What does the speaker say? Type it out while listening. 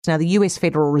Now, the US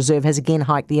Federal Reserve has again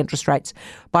hiked the interest rates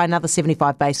by another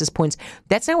 75 basis points.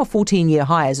 That's now a 14-year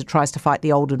high as it tries to fight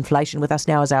the old inflation. With us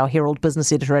now is our Herald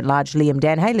business editor at large, Liam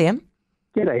Dann. Hey, Liam.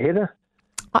 G'day, Heather.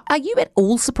 Are you at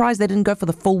all surprised they didn't go for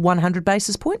the full 100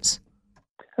 basis points?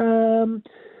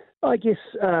 I guess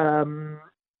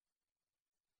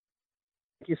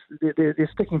they're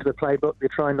sticking to the playbook. They're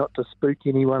trying not to spook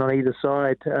anyone on either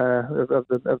side of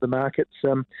the markets.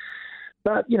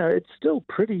 But, it's still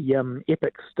pretty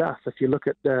epic stuff if you look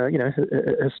at,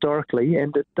 historically,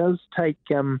 and it does take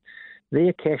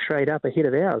their cash rate up ahead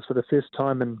of ours for the first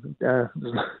time in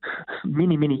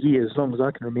many, many years, as long as I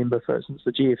can remember, since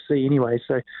the GFC anyway.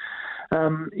 So,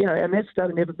 and that's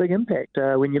starting to have a big impact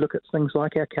when you look at things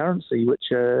like our currency,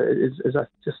 which is I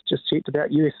just checked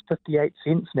about US 58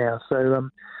 cents now.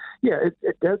 So,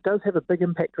 it does have a big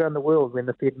impact around the world when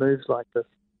the Fed moves like this.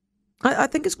 I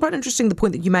think it's quite interesting, the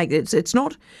point that you make. It's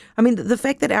not, the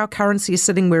fact that our currency is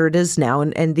sitting where it is now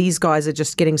and these guys are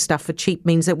just getting stuff for cheap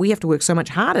means that we have to work so much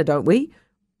harder, don't we,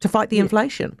 to fight the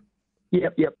inflation?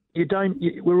 Yep.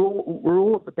 We're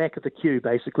all at the back of the queue,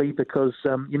 basically, because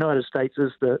United States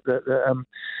is the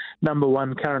number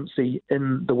one currency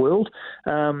in the world.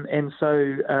 And so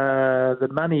the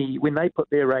money, when they put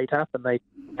their rate up and they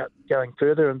going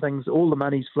further and things, all the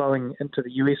money's flowing into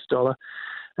the US dollar.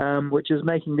 Which is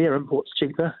making their imports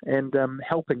cheaper and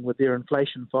helping with their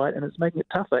inflation fight, and it's making it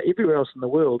tougher everywhere else in the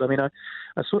world. I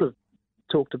sort of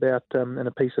talked about in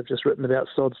a piece I've just written about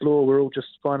Sod's Law, we're all just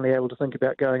finally able to think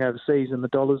about going overseas, and the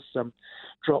dollar's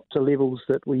dropped to levels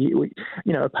that we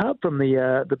apart from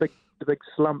the big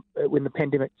slump when the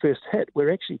pandemic first hit,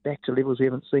 we're actually back to levels we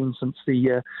haven't seen since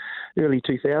the early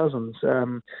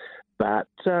 2000s. But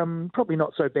probably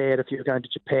not so bad if you're going to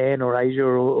Japan or Asia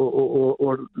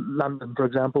or London, for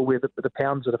example, where the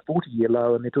pound's at a 40-year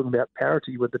low and they're talking about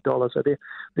parity with the dollar. So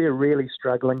they're really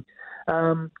struggling.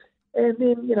 And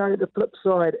then, the flip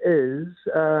side is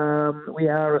we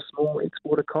are a small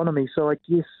export economy. So I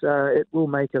guess it will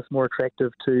make us more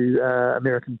attractive to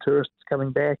American tourists coming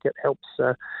back. It helps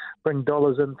bring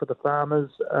dollars in for the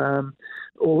farmers.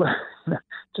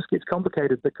 Just gets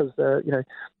complicated because,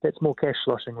 that's more cash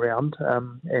sloshing around.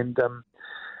 Is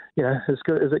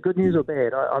it good news or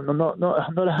bad? I'm not.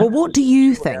 Well, what do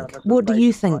you think? What do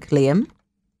you think, Liam?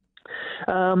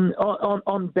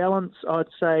 On balance, I'd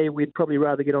say we'd probably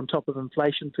rather get on top of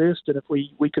inflation first, and if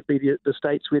we could be the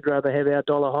states, we'd rather have our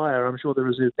dollar higher. I'm sure the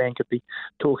Reserve Bank would be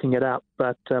talking it up,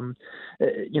 but and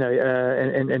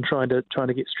trying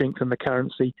to get strength in the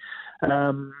currency.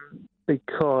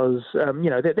 Because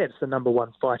that's the number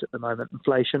one fight at the moment,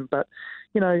 inflation. But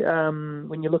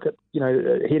when you look at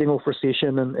heading off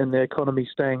recession and the economy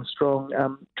staying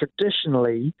strong,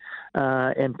 traditionally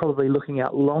and probably looking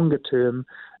out longer term,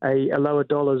 a lower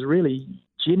dollar is really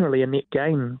generally a net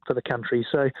gain for the country.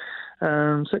 So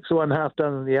 6 of one, half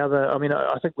done of the other.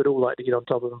 I think we'd all like to get on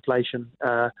top of inflation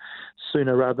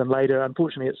sooner rather than later.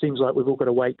 Unfortunately, it seems like we've all got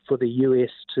to wait for the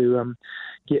US to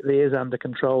get theirs under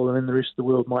control, and then the rest of the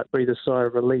world might breathe a sigh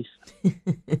of relief.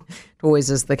 It always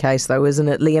is the case, though, isn't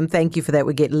it, Liam? Thank you for that.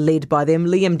 We get led by them.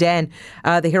 Liam Dann,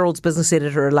 the Herald's business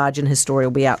editor at large and historian,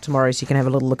 will be out tomorrow, so you can have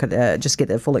a little look at, just get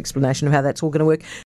the full explanation of how that's all going to work.